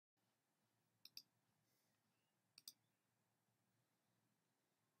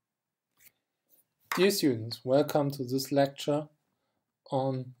Dear students, welcome to this lecture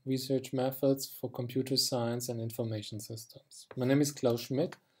on research methods for computer science and information systems. My name is Klaus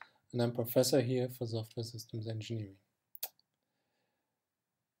Schmidt and I'm professor here for software systems engineering.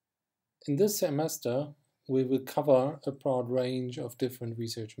 In this semester, we will cover a broad range of different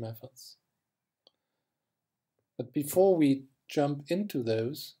research methods. But before we jump into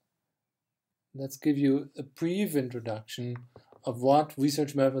those, let's give you a brief introduction of what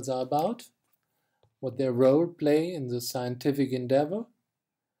research methods are about, what their role play in the scientific endeavor,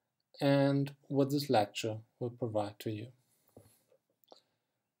 and what this lecture will provide to you.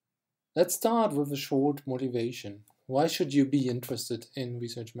 Let's start with a short motivation. Why should you be interested in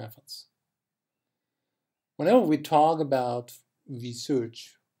research methods? Whenever we talk about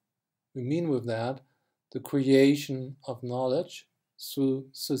research, we mean with that the creation of knowledge through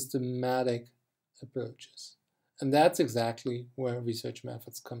systematic approaches. And that's exactly where research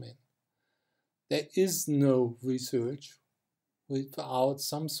methods come in. There is no research without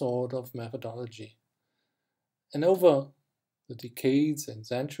some sort of methodology. And over the decades and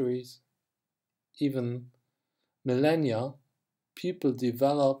centuries, even millennia, people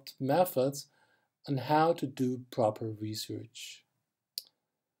developed methods on how to do proper research.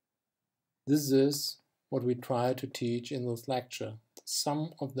 This is what we try to teach in this lecture.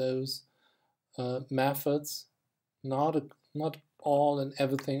 Some of those methods, not all and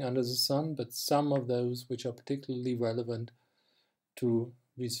everything under the sun, but some of those which are particularly relevant to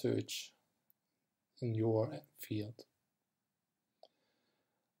research in your field.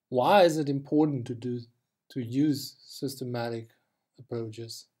 Why is it important to use systematic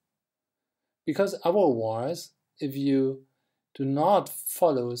approaches? Because otherwise, if you do not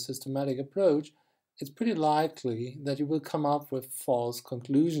follow a systematic approach, it's pretty likely that you will come up with false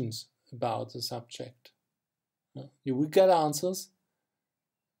conclusions about the subject. You will get answers,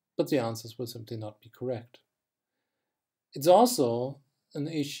 but the answers will simply not be correct. It's also an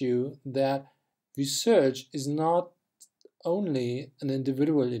issue that research is not only an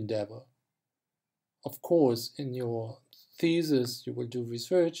individual endeavor. Of course, in your thesis, you will do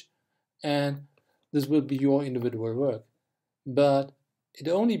research, and this will be your individual work. But it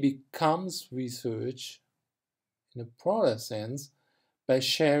only becomes research in a broader sense by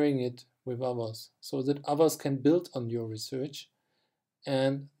sharing it with others, so that others can build on your research,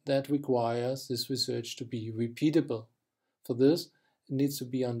 and that requires this research to be repeatable. For this, it needs to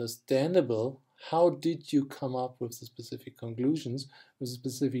be understandable. How did you come up with the specific conclusions, with the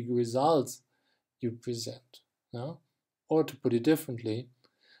specific results you present? No? Or to put it differently,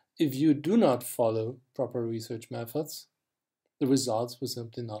 if you do not follow proper research methods, the results will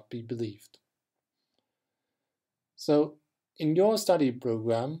simply not be believed. So, in your study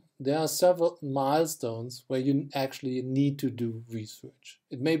program, there are several milestones where you actually need to do research.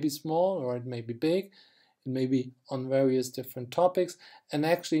 It may be small or it may be big. It may be on various different topics, and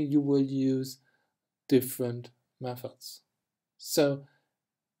actually you will use different methods. So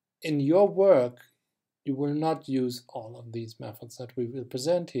in your work, you will not use all of these methods that we will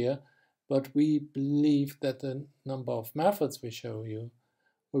present here, but we believe that the number of methods we show you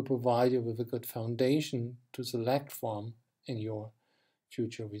will provide you with a good foundation to select from in your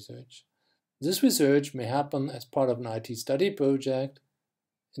future research. This research may happen as part of an IT study project.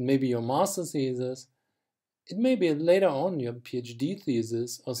 It may be your master's thesis. It may be later on your PhD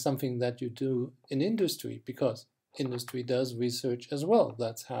thesis or something that you do in industry, because industry does research as well.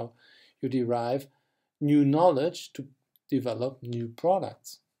 That's how you derive new knowledge to develop new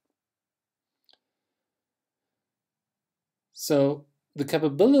products. So the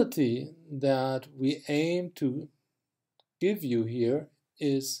capability that we aim to give you here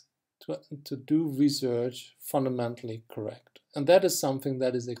is to do research fundamentally correct. And that is something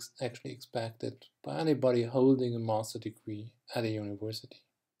that is actually expected by anybody holding a master degree at a university.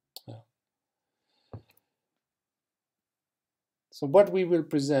 So what we will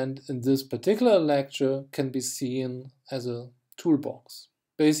present in this particular lecture can be seen as a toolbox,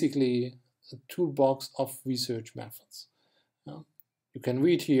 basically a toolbox of research methods. You can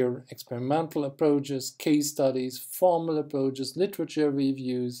read here experimental approaches, case studies, formal approaches, literature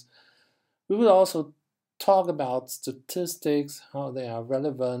reviews. We will also talk about statistics, how they are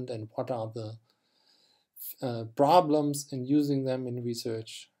relevant, and what are the problems in using them in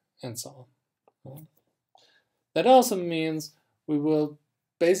research, and so on. That also means we will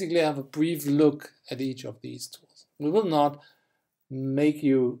basically have a brief look at each of these tools. We will not make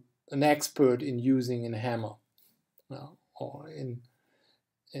you an expert in using a hammer or in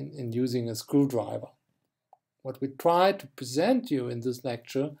using a screwdriver. What we try to present you in this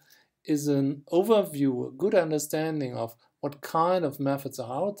lecture is an overview, a good understanding of what kind of methods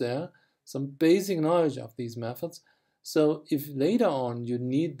are out there, some basic knowledge of these methods. So if later on you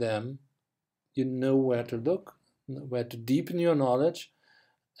need them, you know where to look, where to deepen your knowledge,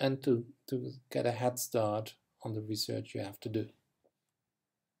 and to get a head start on the research you have to do.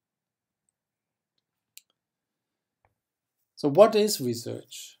 So what is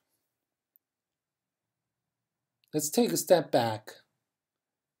research? Let's take a step back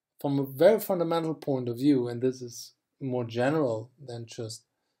from a very fundamental point of view, and this is more general than just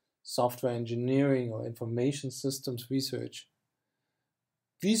software engineering or information systems research.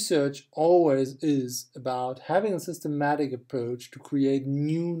 Research always is about having a systematic approach to create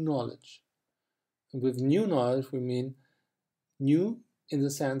new knowledge. And with new knowledge, we mean new in the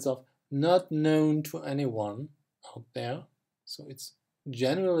sense of not known to anyone out there. So it's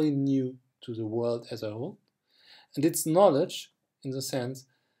generally new to the world as a whole. And it's knowledge in the sense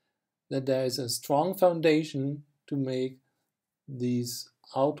that there is a strong foundation to make these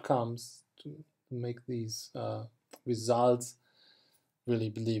outcomes, to make these results really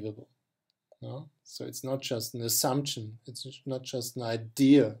believable. No? So it's not just an assumption, it's not just an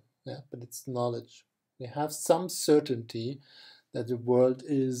idea, but it's knowledge. We have some certainty that the world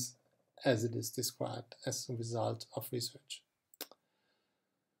is as it is described as a result of research.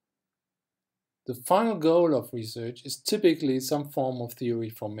 The final goal of research is typically some form of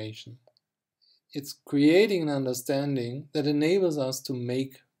theory formation. It's creating an understanding that enables us to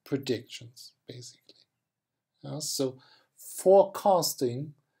make predictions, basically. So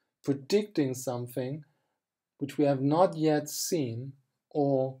forecasting, predicting something which we have not yet seen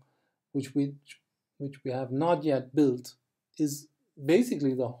or which we have not yet built is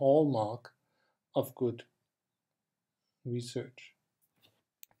basically the hallmark of good research.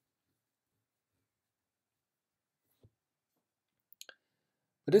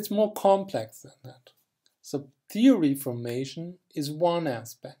 But it's more complex than that. So theory formation is one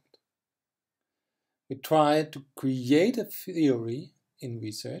aspect. We try to create a theory in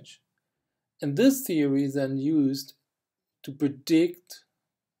research, and this theory is then used to predict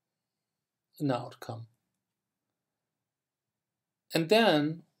an outcome. And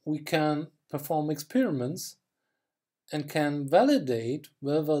then we can perform experiments and can validate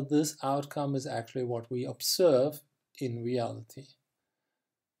whether this outcome is actually what we observe in reality.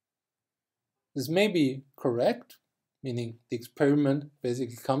 This may be correct, meaning the experiment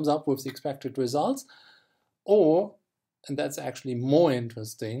basically comes up with the expected results, or, and that's actually more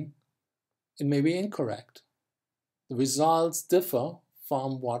interesting, it may be incorrect. The results differ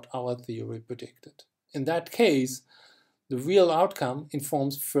from what our theory predicted. In that case, the real outcome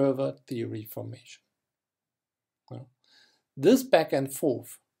informs further theory formation. Well, this back and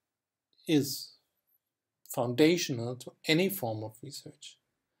forth is foundational to any form of research.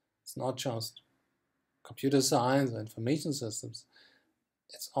 It's not just computer science or information systems.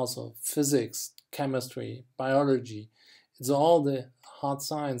 It's also physics, chemistry, biology. It's all the hard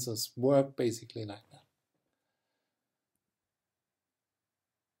sciences work basically like that.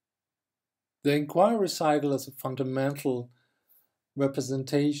 The inquiry cycle is a fundamental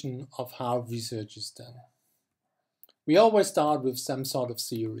representation of how research is done. We always start with some sort of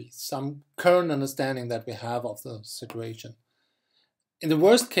theory, some current understanding that we have of the situation. In the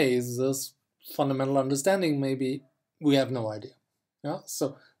worst case, this fundamental understanding maybe we have no idea.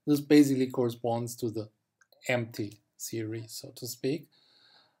 So this basically corresponds to the empty theory, so to speak.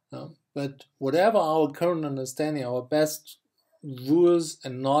 But whatever our current understanding, our best rules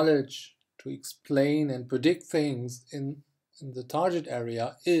and knowledge to explain and predict things in the target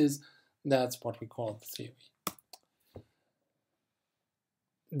area is, that's what we call the theory.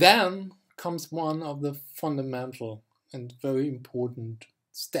 Then comes one of the fundamental and very important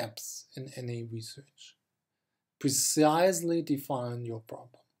steps in any research. Precisely define your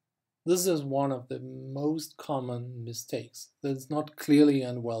problem. This is one of the most common mistakes, that it's not clearly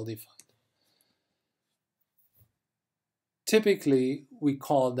and well defined. Typically, we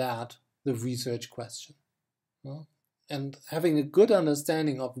call that the research question. And having a good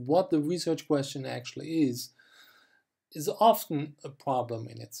understanding of what the research question actually is often a problem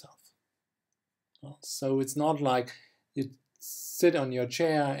in itself. So it's not like you sit on your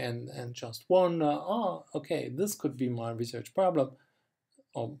chair and just wonder, oh, okay, this could be my research problem,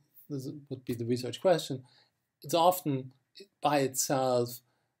 or this would be the research question. It's often by itself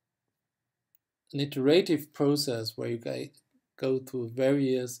an iterative process where you go through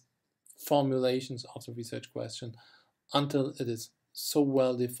various formulations of the research question until it is so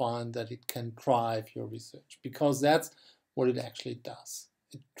well defined that it can drive your research, because that's what it actually does.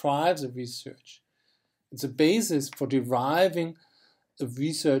 It drives a research. It's a basis for deriving a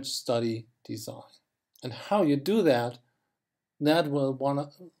research study design. And how you do that that will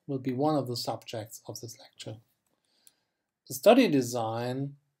be one of the subjects of this lecture. The study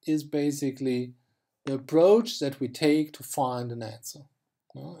design is basically the approach that we take to find an answer.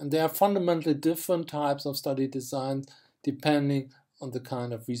 And there are fundamentally different types of study designs depending on the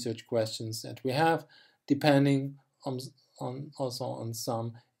kind of research questions that we have, depending also on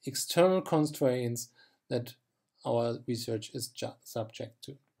some external constraints that our research is subject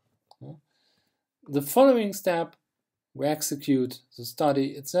to. The following step, we execute the study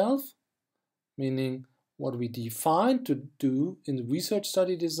itself, meaning what we define to do in the research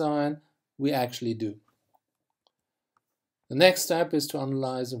study design, we actually do. The next step is to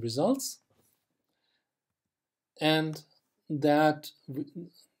analyze the results, and that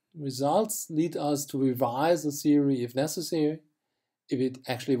results lead us to revise the theory if necessary, if it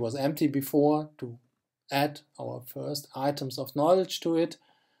actually was empty before, to add our first items of knowledge to it,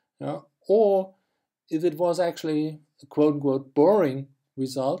 or if it was actually a quote-unquote boring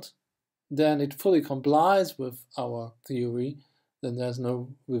result, then it fully complies with our theory, then there's no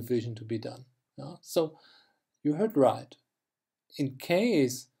revision to be done. So you heard right. In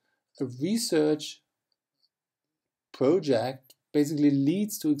case a research project basically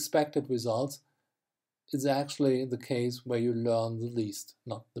leads to expected results, it's actually the case where you learn the least,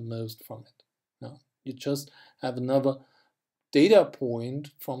 not the most from it. You just have another data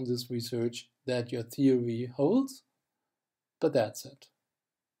point from this research that your theory holds, but that's it.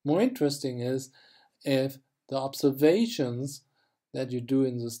 More interesting is if the observations that you do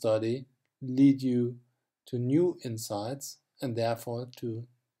in the study lead you to new insights and therefore to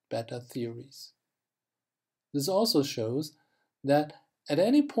better theories. This also shows that at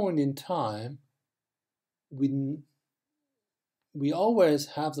any point in time, we always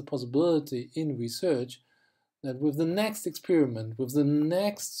have the possibility in research that with the next experiment, with the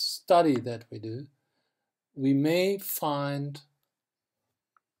next study that we do, we may find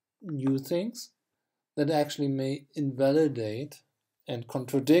new things that actually may invalidate and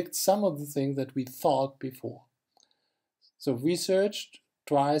contradict some of the things that we thought before. So research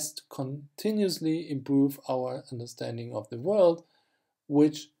tries to continuously improve our understanding of the world,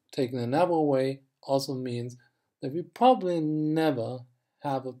 which, taken another way, also means that we probably never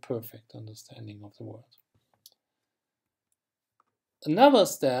have a perfect understanding of the world. Another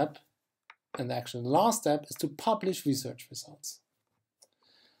step, and actually the last step, is to publish research results.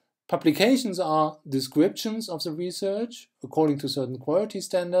 Publications are descriptions of the research according to certain quality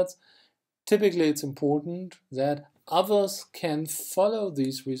standards. Typically, it's important that others can follow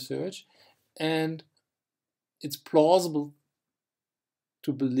this research, and it's plausible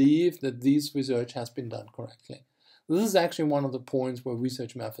to believe that this research has been done correctly. This is actually one of the points where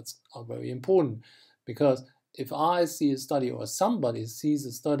research methods are very important, because if I see a study or somebody sees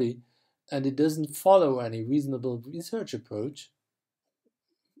a study and it doesn't follow any reasonable research approach,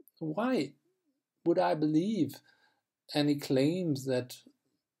 why would I believe any claims that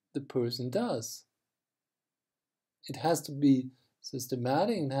the person does? It has to be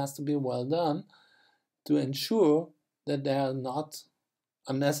systematic and has to be well done to ensure that there are not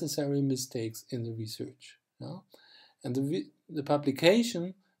unnecessary mistakes in the research. And the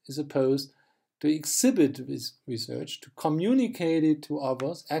publication is supposed to exhibit this research, to communicate it to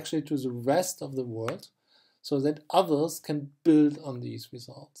others, actually to the rest of the world, so that others can build on these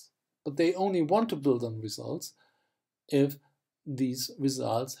results. But they only want to build on results if these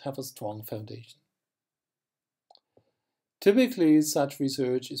results have a strong foundation. Typically, such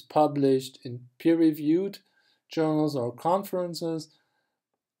research is published in peer-reviewed journals or conferences.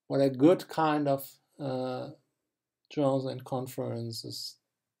 What a good kind of journals and conferences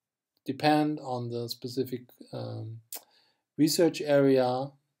depend on the specific research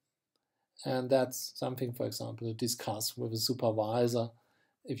area, and that's something, for example, to discuss with a supervisor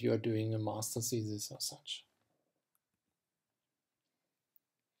if you are doing a master thesis or such.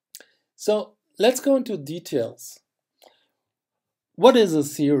 So let's go into details. What is a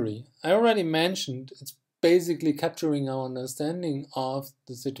theory? I already mentioned it's basically capturing our understanding of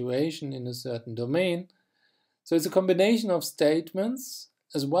the situation in a certain domain. So it's a combination of statements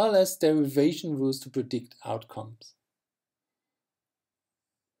as well as derivation rules to predict outcomes.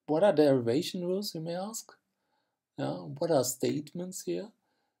 What are derivation rules, you may ask? What are statements here?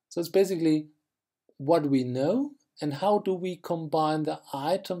 So it's basically what we know and how do we combine the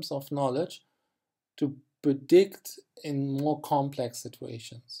items of knowledge to predict in more complex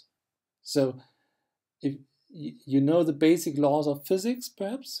situations. So if you know the basic laws of physics,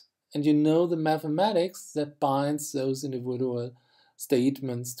 perhaps, and you know the mathematics that binds those individual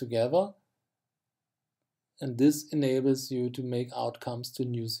statements together, and this enables you to make outcomes to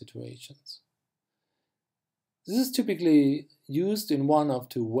new situations. This is typically used in one of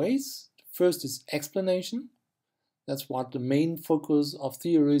two ways. First is explanation. That's what the main focus of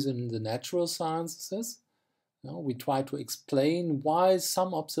theories in the natural sciences is. We try to explain why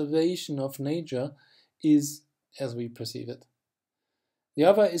some observation of nature is as we perceive it. The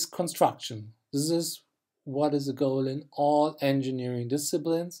other is construction. This is what is the goal in all engineering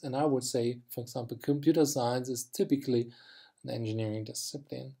disciplines, and I would say, for example, computer science is typically an engineering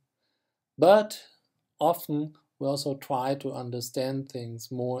discipline. But often we also try to understand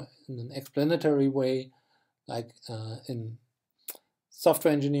things more in an explanatory way, like in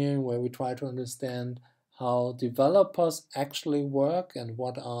software engineering, where we try to understand how developers actually work and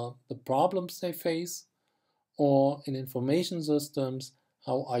what are the problems they face, or in information systems,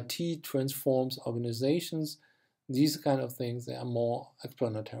 how IT transforms organizations. These kind of things, they are more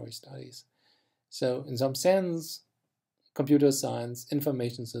explanatory studies. So in some sense, computer science,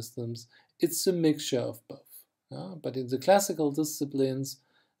 information systems, it's a mixture of both. But in the classical disciplines,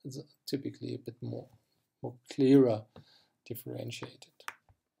 it's typically a bit more clearer differentiated.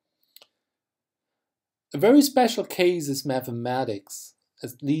 A very special case is mathematics,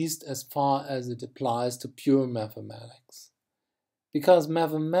 at least as far as it applies to pure mathematics. Because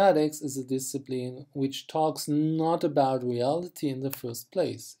mathematics is a discipline which talks not about reality in the first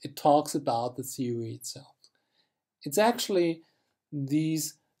place. It talks about the theory itself. It's actually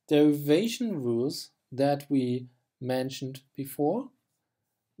these derivation rules that we mentioned before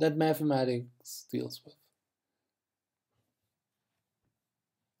that mathematics deals with.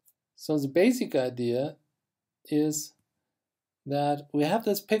 So the basic idea is that we have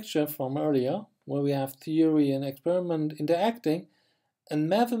this picture from earlier where we have theory and experiment interacting, and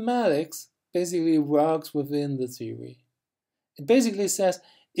mathematics basically works within the theory. It basically says,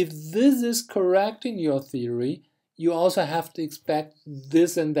 if this is correct in your theory, you also have to expect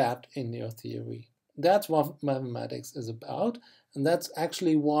this and that in your theory. That's what mathematics is about, and that's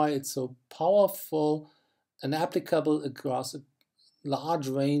actually why it's so powerful and applicable across a large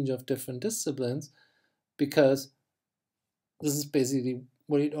range of different disciplines, because this is basically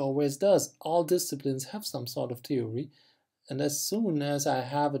what it always does. All disciplines have some sort of theory, and as soon as I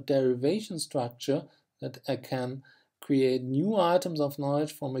have a derivation structure that I can create new items of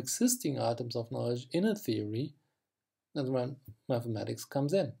knowledge from existing items of knowledge in a theory, that's when mathematics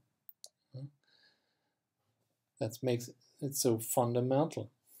comes in. That makes it so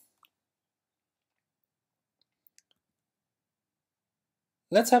fundamental.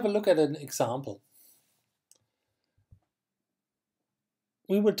 Let's have a look at an example.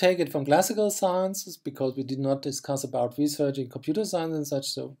 We will take it from classical sciences because we did not discuss about research in computer science and such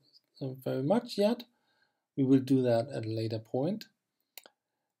so very much yet. We will do that at a later point.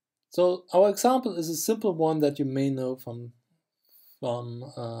 So our example is a simple one that you may know from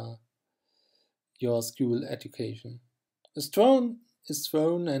your school education. A stone is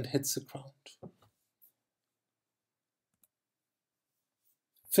thrown and hits the ground.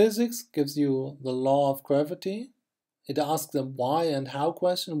 Physics gives you the law of gravity. It asks a why and how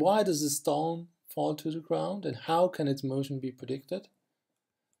question. Why does a stone fall to the ground and how can its motion be predicted?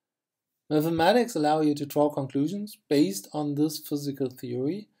 Mathematics allow you to draw conclusions based on this physical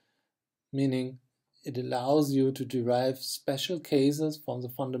theory, meaning it allows you to derive special cases from the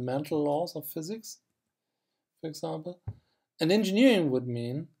fundamental laws of physics, for example. And engineering would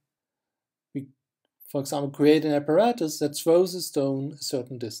mean we, for example, create an apparatus that throws a stone a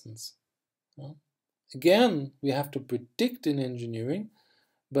certain distance. Again, we have to predict in engineering,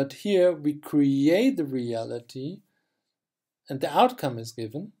 but here we create the reality and the outcome is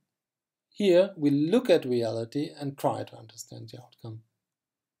given. Here we look at reality and try to understand the outcome.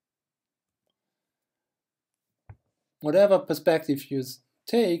 Whatever perspective you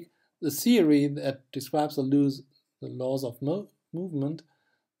take, the theory that describes the laws of movement,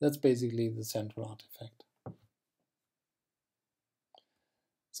 that's basically the central artifact.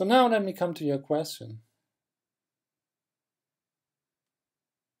 So now let me come to your question.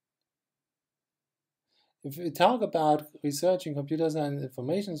 If we talk about research in computer science and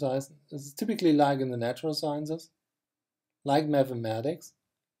information science, it's typically like in the natural sciences, like mathematics,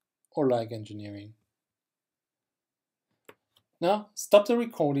 or like engineering. Now, stop the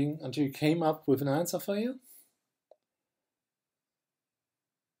recording until you came up with an answer for you.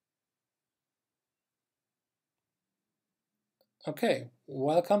 Okay,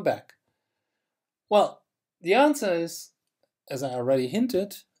 welcome back. Well, the answer is, as I already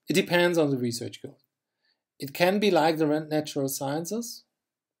hinted, it depends on the research goal. It can be like the natural sciences,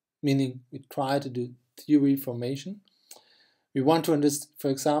 meaning we try to do theory formation. We want to understand,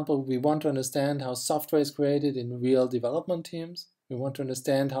 for example, we want to understand how software is created in real development teams. We want to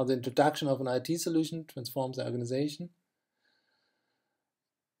understand how the introduction of an IT solution transforms the organization.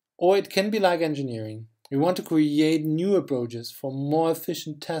 Or it can be like engineering. We want to create new approaches for more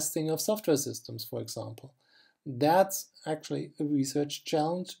efficient testing of software systems, for example. That's actually a research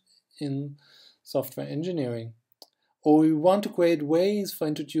challenge in software engineering. Or we want to create ways for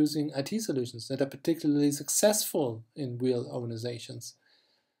introducing IT solutions that are particularly successful in real organizations.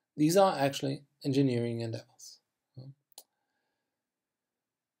 These are actually engineering endeavors.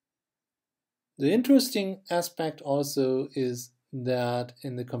 The interesting aspect also is that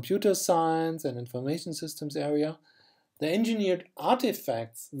in the computer science and information systems area, the engineered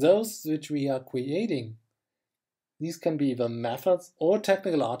artifacts, those which we are creating, these can be either methods or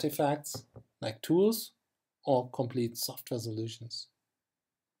technical artifacts like tools or complete software solutions.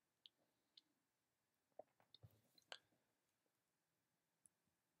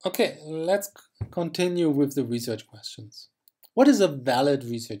 Okay, let's continue with the research questions. What is a valid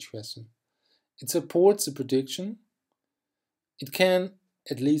research question? It supports the prediction. It can,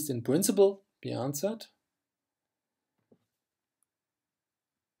 at least in principle, be answered.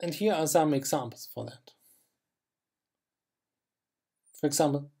 And here are some examples for that. For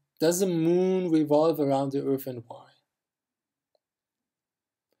example, does the moon revolve around the Earth and why?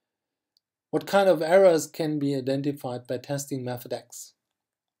 What kind of errors can be identified by testing method X?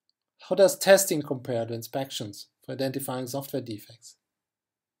 How does testing compare to inspections for identifying software defects?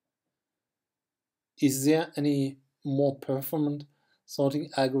 Is there any more performant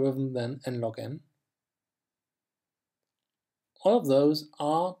sorting algorithm than n log n? All of those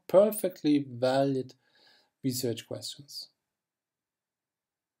are perfectly valid research questions.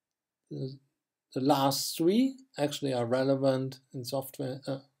 The last three actually are relevant in software,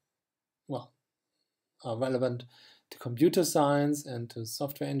 are relevant to computer science and to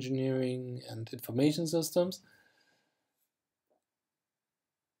software engineering and information systems,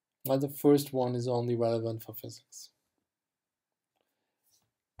 while the first one is only relevant for physics.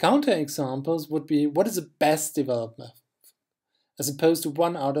 Counterexamples would be, what is the best developed method, as opposed to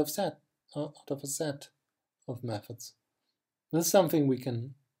one out of a set of methods. This is something we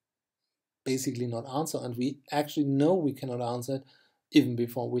can basically not answer, and we actually know we cannot answer it even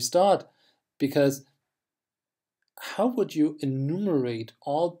before we start, because how would you enumerate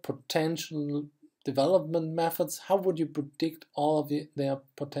all potential development methods? How would you predict all of their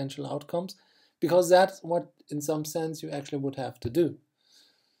potential outcomes? Because that's what, in some sense, you actually would have to do.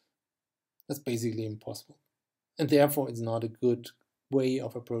 That's basically impossible. And therefore, it's not a good way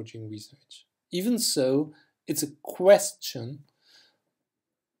of approaching research. Even so, it's a question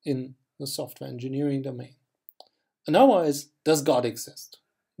in the software engineering domain. Another is, does God exist?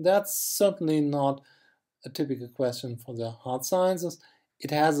 That's certainly not a typical question for the hard sciences.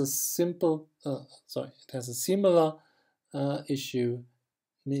 It has a similar issue,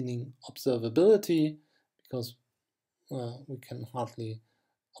 meaning observability, because we can hardly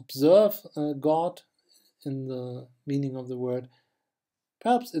observe God in the meaning of the word.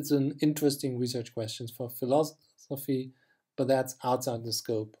 Perhaps it's an interesting research question for philosophy, but that's outside the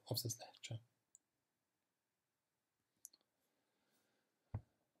scope of this lecture.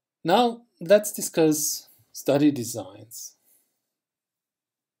 Now let's discuss study designs.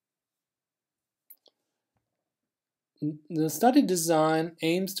 The study design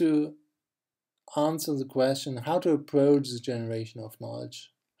aims to answer the question how to approach the generation of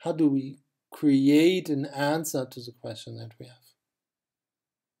knowledge. How do we create an answer to the question that we have?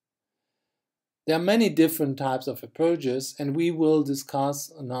 There are many different types of approaches, and we will discuss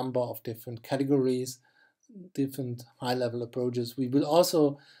a number of different categories, different high-level approaches. We will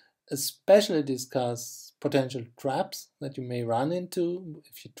also especially discuss potential traps that you may run into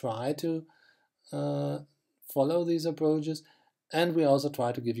if you try to follow these approaches, and we also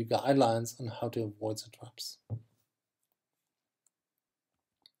try to give you guidelines on how to avoid the traps.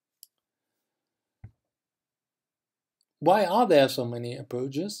 Why are there so many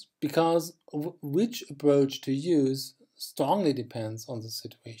approaches? Because which approach to use strongly depends on the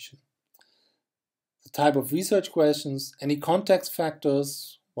situation. The type of research questions, any context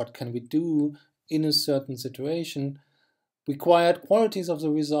factors, what can we do in a certain situation, required qualities of the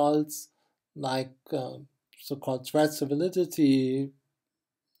results like so-called threats to validity,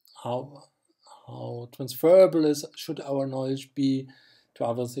 how transferable should our knowledge be to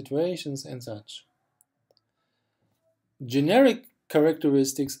other situations and such. Generic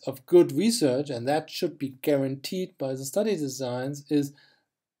characteristics of good research, and that should be guaranteed by the study designs, is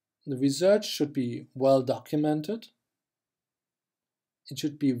the research should be well documented, it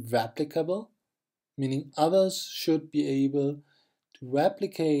should be replicable, meaning others should be able to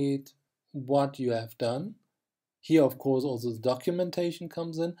replicate what you have done, Here, of course, also the documentation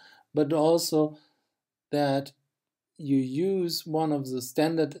comes in, but also that you use one of the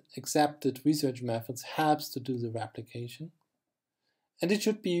standard accepted research methods helps to do the replication. And it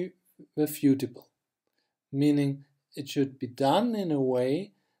should be refutable, meaning it should be done in a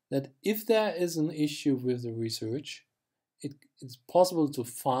way that if there is an issue with the research, it's possible to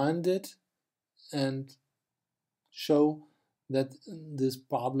find it and show that this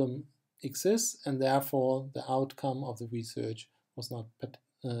problem exists and therefore the outcome of the research was not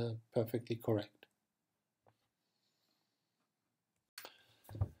perfectly correct.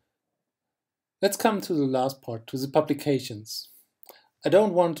 Let's come to the last part, to the publications. I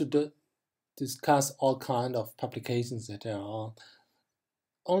don't want to discuss all kinds of publications that there are.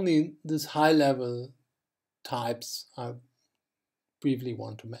 Only these high-level types I briefly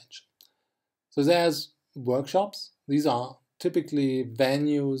want to mention. So there's workshops. These are typically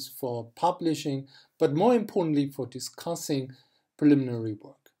venues for publishing, but more importantly for discussing preliminary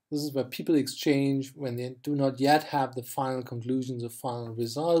work. This is where people exchange when they do not yet have the final conclusions or final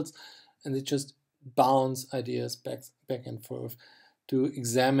results, and they just bounce ideas back and forth to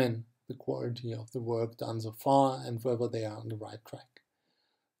examine the quality of the work done so far and whether they are on the right track.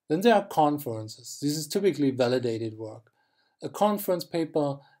 Then there are conferences. This is typically validated work. A conference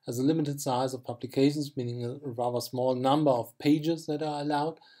paper has a limited size of publications, meaning a rather small number of pages that are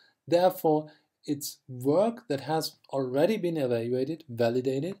allowed. Therefore, it's work that has already been evaluated,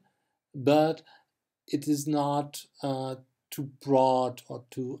 validated, but it is not too broad or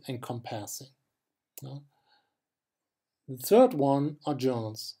too encompassing. No? The third one are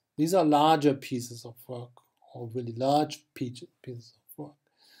journals. These are larger pieces of work, or really large pieces of work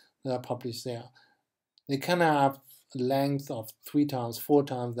that are published there. They can have a length of 3 times, 4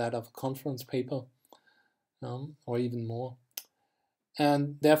 times that of a conference paper, or even more.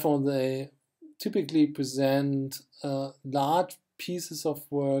 And therefore, they typically present large pieces of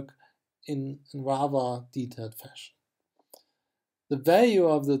work in rather detailed fashion. The value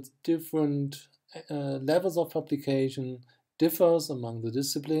of the different levels of publication differs among the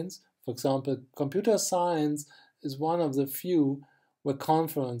disciplines. For example, computer science is one of the few where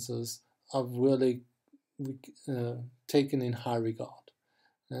conferences are really taken in high regard.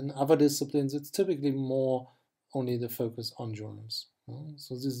 And other disciplines, it's typically more only the focus on journals.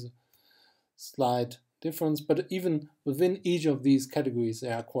 So this is a slight difference, but even within each of these categories,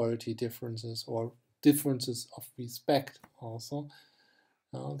 there are quality differences or differences of respect also.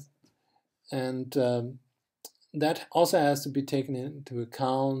 And that also has to be taken into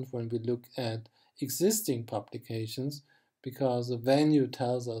account when we look at existing publications, because the venue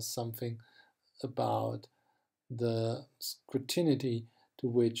tells us something about the scrutiny to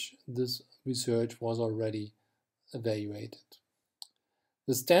which this research was already evaluated.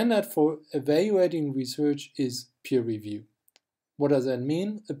 The standard for evaluating research is peer review. What does that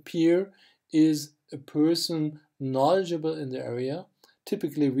mean? A peer is a person knowledgeable in the area,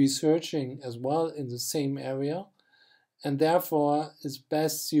 typically researching as well in the same area, and therefore is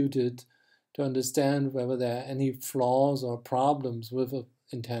best suited to understand whether there are any flaws or problems with an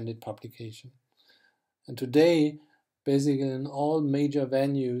intended publication. And today, basically in all major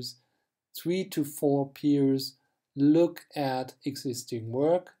venues, 3 to 4 peers look at existing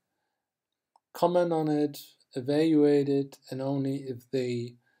work, comment on it, evaluate it, and only if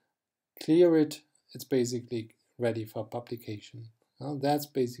they clear it, it's basically ready for publication. That's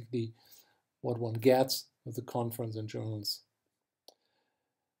basically what one gets with the conference and journals.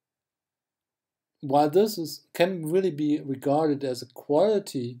 While this can really be regarded as a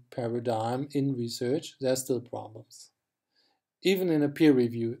quality paradigm in research, there are still problems. Even in a peer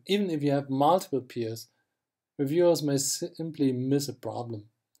review, even if you have multiple peers, reviewers may simply miss a problem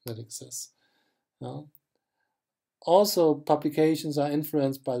that exists. Also, publications are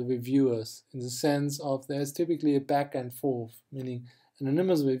influenced by the reviewers in the sense of there's typically a back and forth, meaning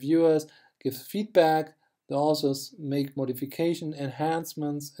anonymous reviewers give feedback, the authors make modification,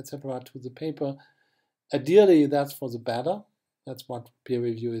 enhancements, etc. to the paper. Ideally, that's for the better. That's what peer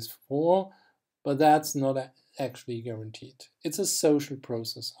review is for, but that's not actually guaranteed. It's a social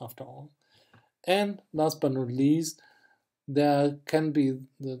process after all. And last but not least, there can be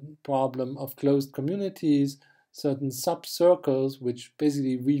the problem of closed communities, certain sub-circles which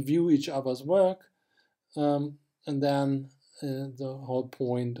basically review each other's work, and then the whole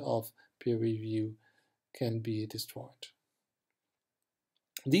point of peer review can be destroyed.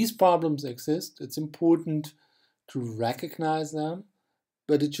 These problems exist. It's important to recognize them,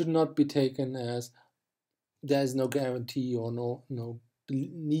 but it should not be taken as there is no guarantee or no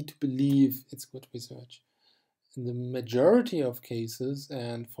need to believe it's good research. In the majority of cases,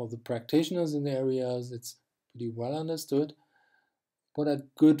 and for the practitioners in the areas, it's pretty well understood. What are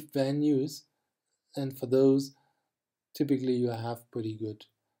good venues? And for those, typically you have pretty good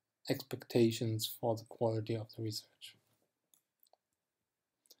expectations for the quality of the research.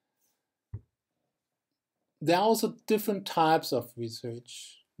 There are also different types of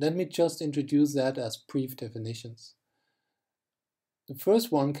research. Let me just introduce that as brief definitions. The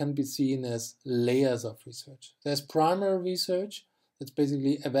first one can be seen as layers of research. There's primary research, that's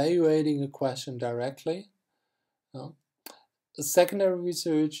basically evaluating a question directly. The secondary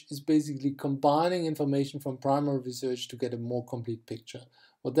research is basically combining information from primary research to get a more complete picture.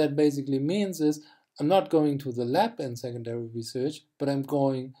 What that basically means is I'm not going to the lab in secondary research, but I'm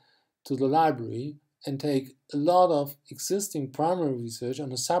going to the library and take a lot of existing primary research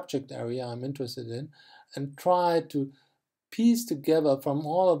on a subject area I'm interested in and try to piece together from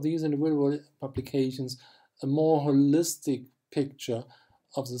all of these individual publications a more holistic picture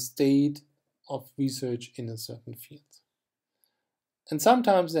of the state of research in a certain field. And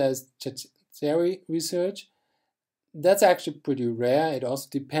sometimes there's tertiary research. That's actually pretty rare. It also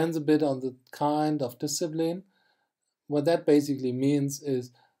depends a bit on the kind of discipline. What that basically means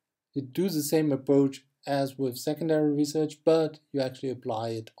is you do the same approach as with secondary research, but you actually apply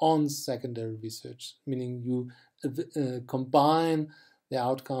it on secondary research, meaning you combine the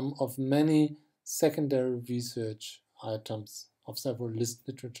outcome of many secondary research items of several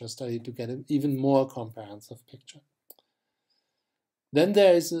literature study to get an even more comprehensive picture. Then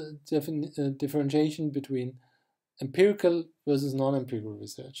there is a differentiation between empirical versus non-empirical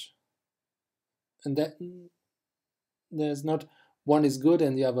research. And that there's not one is good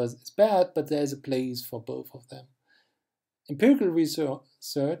and the other is bad, but there's a place for both of them. Empirical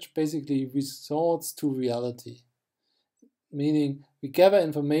research basically resorts to reality, meaning we gather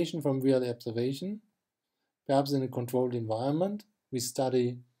information from real observation, perhaps in a controlled environment. We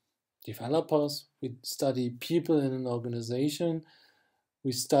study developers, we study people in an organization,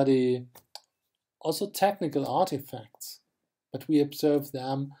 we study also technical artifacts, but we observe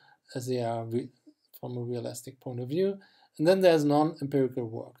them as they are from a realistic point of view. And then there's non-empirical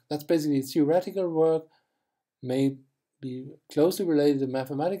work. That's basically theoretical work, may be closely related to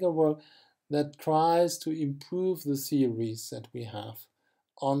mathematical work, that tries to improve the theories that we have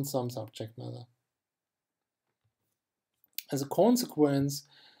on some subject matter. As a consequence,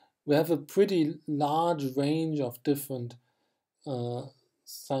 we have a pretty large range of different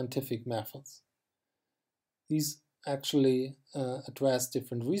scientific methods. These actually address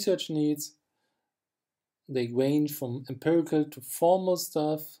different research needs. They range from empirical to formal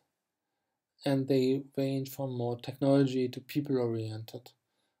stuff, and they range from more technology to people-oriented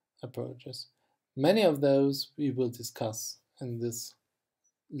approaches. Many of those we will discuss in this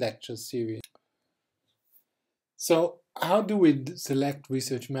lecture series. So, how do we select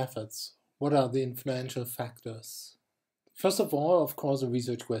research methods? What are the influential factors? First of all, of course, the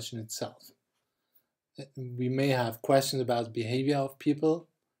research question itself. We may have questions about the behavior of people.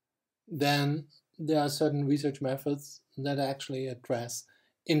 Then there are certain research methods that actually address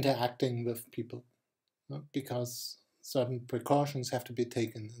interacting with people, because certain precautions have to be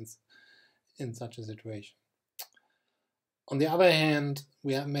taken in such a situation. On the other hand,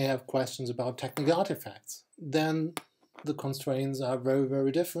 we may have questions about technical artifacts. Then the constraints are very,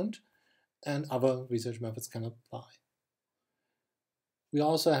 very different, and other research methods can apply. We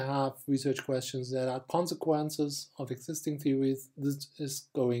also have research questions that are consequences of existing theories. This is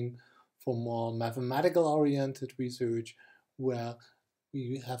going for more mathematical-oriented research, where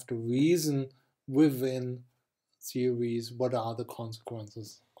we have to reason within theories what are the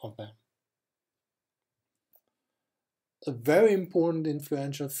consequences of them. A very important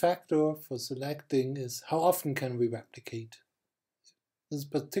influential factor for selecting is how often can we replicate. This is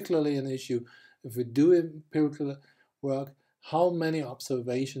particularly an issue if we do empirical work. How many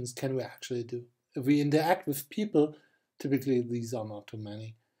observations can we actually do? If we interact with people, typically these are not too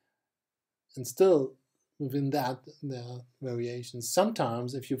many. And still, within that, there are variations.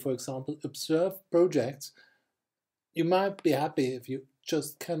 Sometimes, if you, for example, observe projects, you might be happy if you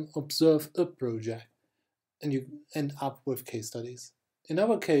just can observe a project and you end up with case studies. In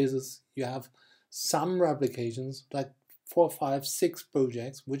other cases, you have some replications, like 4, 5, 6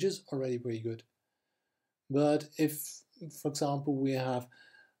 projects, which is already pretty good. But if, for example, we have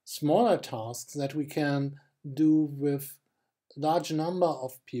smaller tasks that we can do with a large number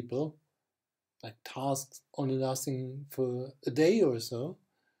of people, like tasks only lasting for a day or so,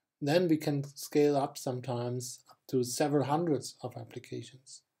 then we can scale up sometimes up to several hundreds of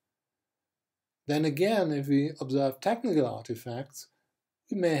applications. Then again, if we observe technical artifacts,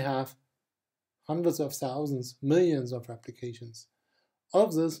 we may have hundreds of thousands, millions of applications. All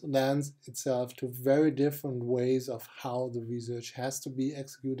of this lends itself to very different ways of how the research has to be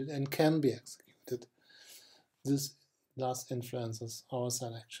executed and can be executed. This thus influences our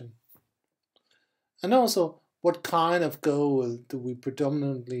selection. And also, what kind of goal do we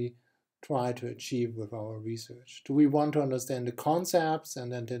predominantly try to achieve with our research? Do we want to understand the concepts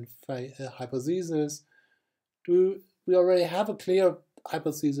and identify a hypothesis? Do we already have a clear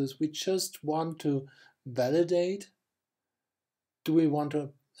hypothesis we just want to validate? Do we want to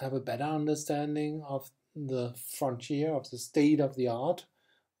have a better understanding of the frontier, of the state of the art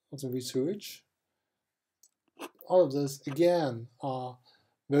of the research? All of this, again, are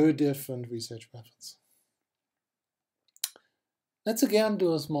very different research methods. Let's again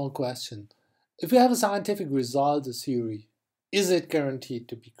do a small question. If we have a scientific result, a theory, is it guaranteed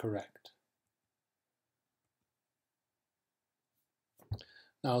to be correct?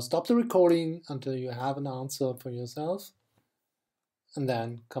 Now stop the recording until you have an answer for yourself, and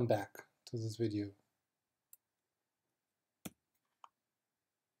then come back to this video.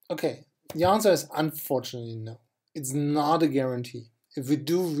 Okay, the answer is unfortunately no. It's not a guarantee. If we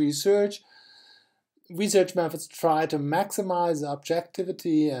do research methods try to maximize the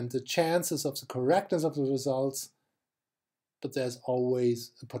objectivity and the chances of the correctness of the results, but there's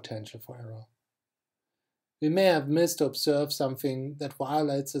always a potential for error. We may have missed to observe something that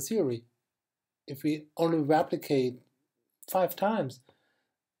violates the theory. If we only replicate 5 times,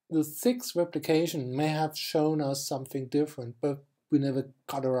 the 6th replication may have shown us something different, but we never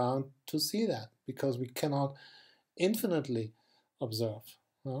got around to see that because we cannot infinitely observe.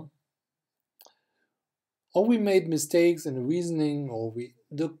 No? Or we made mistakes in the reasoning, or we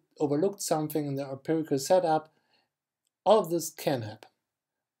overlooked something in the empirical setup. All of this can happen.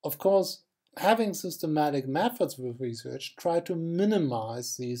 Of course, having systematic methods with research try to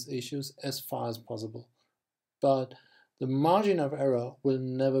minimize these issues as far as possible. But the margin of error will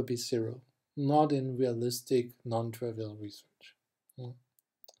never be 0, not in realistic, non-trivial research.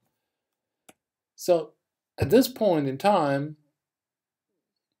 So, at this point in time,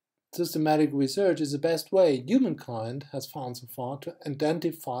 systematic research is the best way humankind has found so far to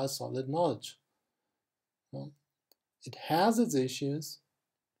identify solid knowledge. It has its issues,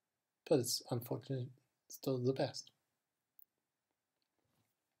 but it's unfortunately still the best.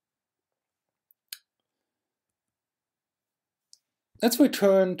 Let's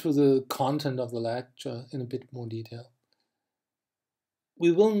return to the content of the lecture in a bit more detail.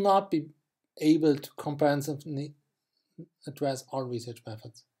 We will not be able to comprehensively address all research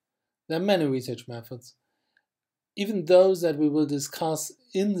methods. There are many research methods. Even those that we will discuss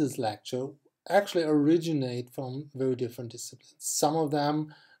in this lecture actually originate from very different disciplines. Some of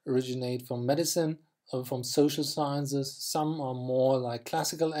them originate from medicine or from social sciences. Some are more like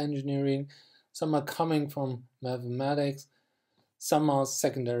classical engineering. Some are coming from mathematics. Some are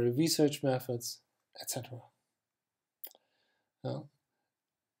secondary research methods, etc.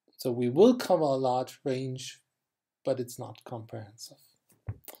 So we will cover a large range, but it's not comprehensive.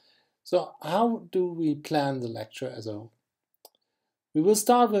 So how do we plan the lecture as a whole? We will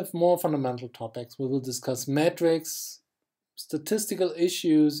start with more fundamental topics. We will discuss metrics, statistical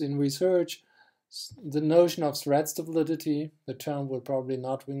issues in research, the notion of threats to validity. The term will probably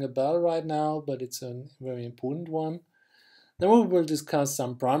not ring a bell right now, but it's a very important one. Then we will discuss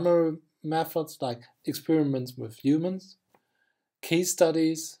some primary methods like experiments with humans, case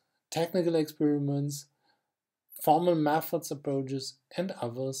studies, technical experiments, formal methods approaches, and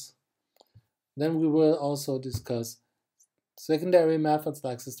others. Then we will also discuss secondary methods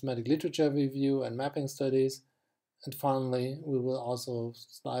like systematic literature review and mapping studies. And finally, we will also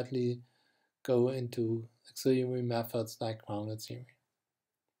slightly go into auxiliary methods like grounded theory.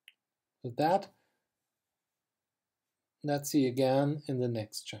 With that, let's see again in the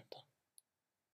next chapter.